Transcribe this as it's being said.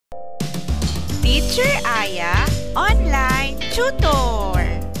Teacher Aya Online Tutor.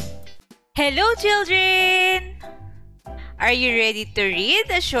 Hello children! Are you ready to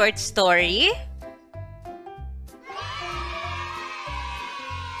read a short story?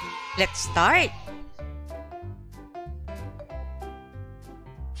 Let's start.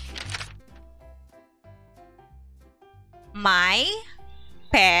 My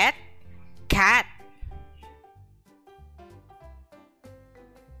pet cat.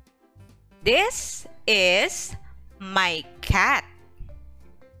 This is my cat.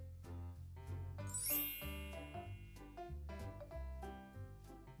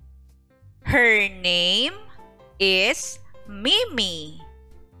 Her name is Mimi.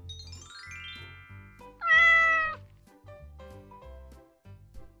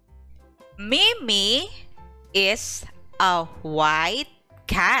 Mimi is a white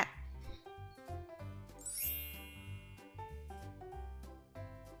cat.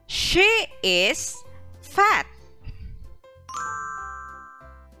 She is fat.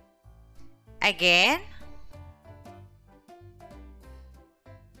 Again.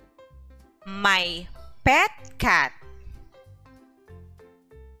 My pet cat.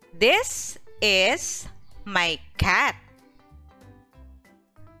 This is my cat.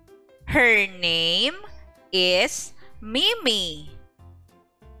 Her name is Mimi.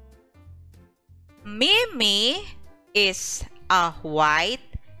 Mimi is a white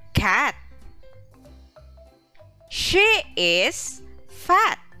cat. She is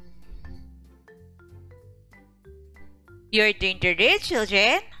fat. Your turn to read,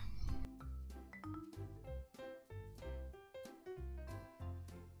 children.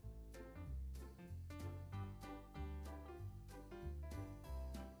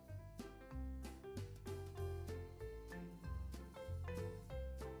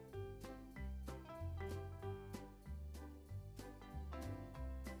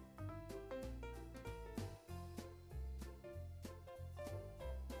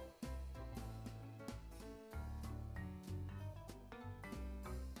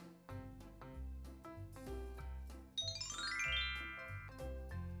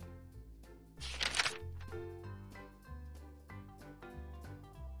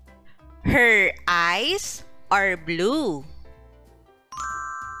 Her eyes are blue.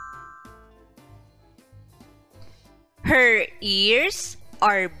 Her ears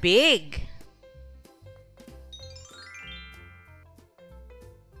are big.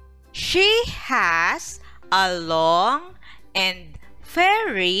 She has a long and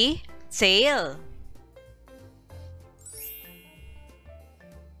fairy tail.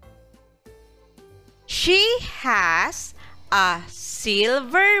 She has a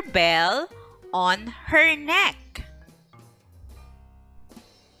silver bell on her neck.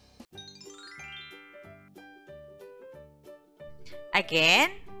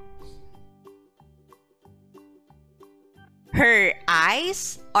 Again. Her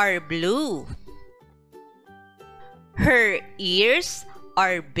eyes are blue. Her ears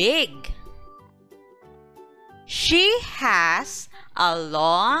are big. She has a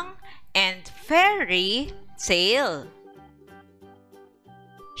long and fairy tail.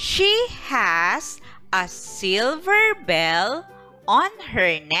 She has a silver bell on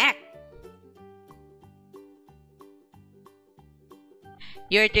her neck.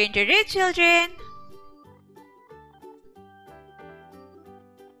 Your turn to read, children.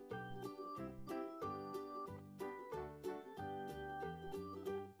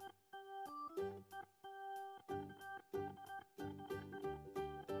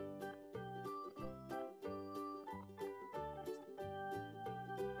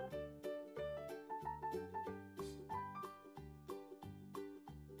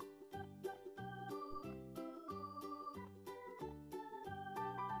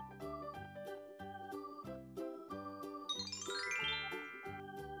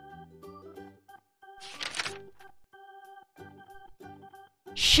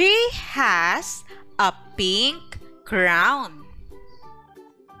 She has a pink crown.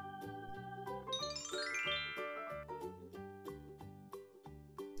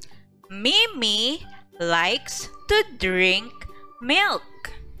 Mimi likes to drink milk.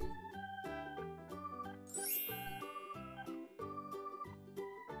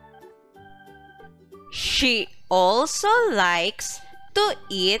 She also likes to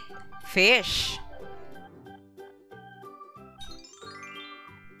eat fish.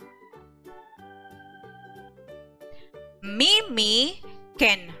 Mimi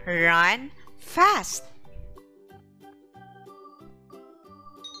can run fast.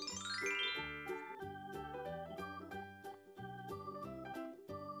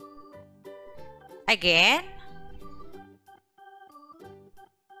 Again.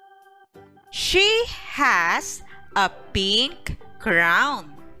 She has a pink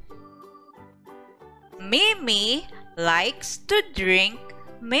crown. Mimi likes to drink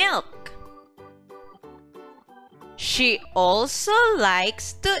milk. She also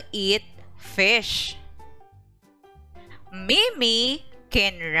likes to eat fish. Mimi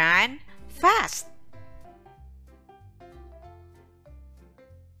can run fast.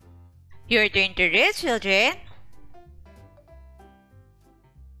 Your turn to read, children.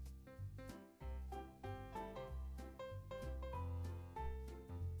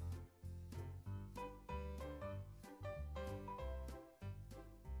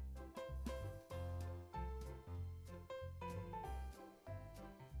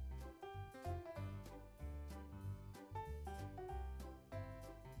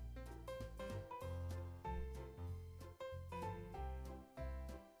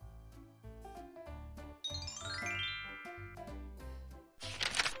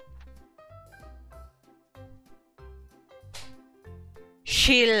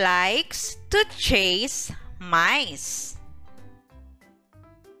 She likes to chase mice.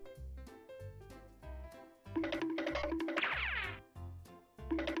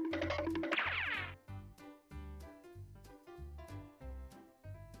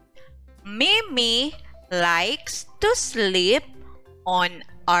 Mimi likes to sleep on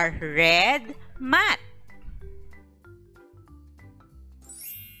a red mat.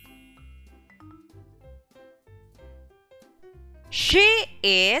 She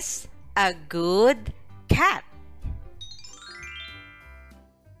is a good cat.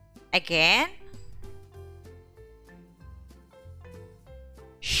 Again.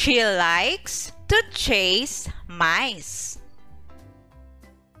 She likes to chase mice.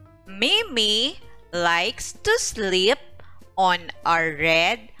 Mimi likes to sleep on a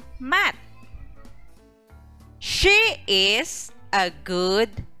red mat. She is a good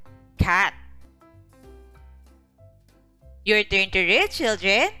cat. Your turn to read,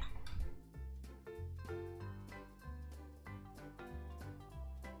 children.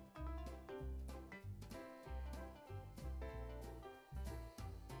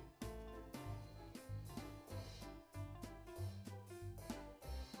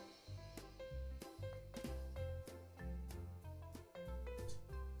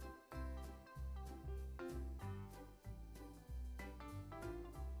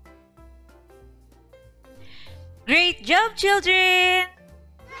 Great job, children!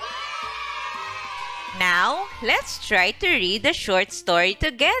 Now, let's try to read the short story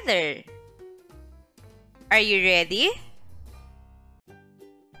together. Are you ready?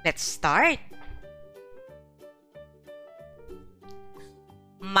 Let's start.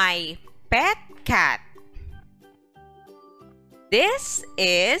 My pet cat. This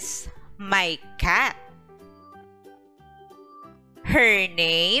is my cat. Her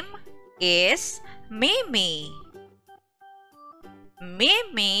name is Mimi.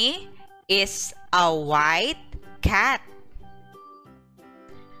 Mimi is a white cat.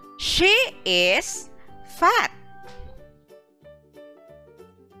 She is fat.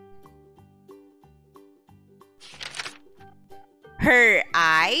 Her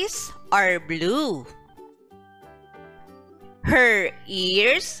eyes are blue. Her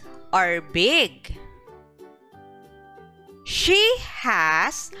ears are big. She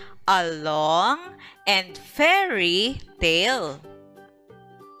has a long and fairy tail.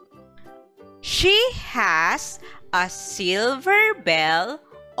 She has a silver bell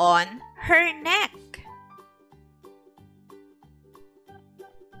on her neck.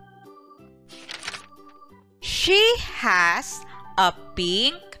 She has a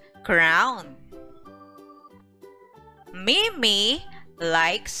pink crown. Mimi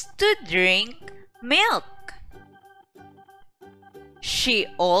likes to drink milk. She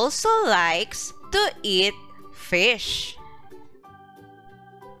also likes to eat fish.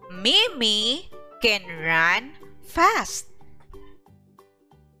 Mimi can run fast.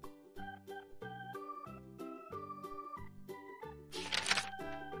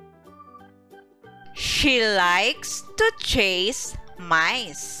 She likes to chase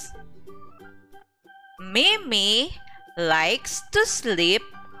mice. Mimi likes to sleep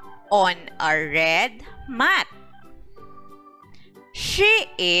on a red mat. She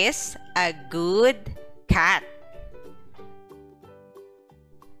is a good cat.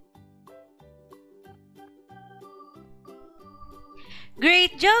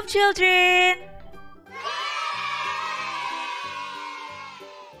 Great job, children!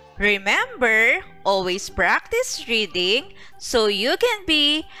 Remember, always practice reading so you can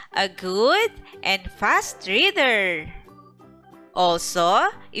be a good and fast reader. Also,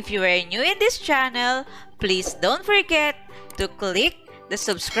 if you are new in this channel, please don't forget to click the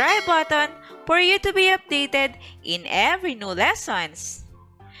subscribe button for you to be updated in every new lessons.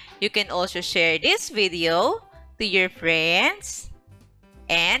 You can also share this video to your friends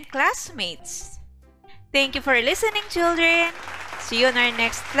and classmates. Thank you for listening, children. See you in our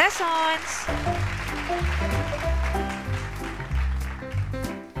next lessons.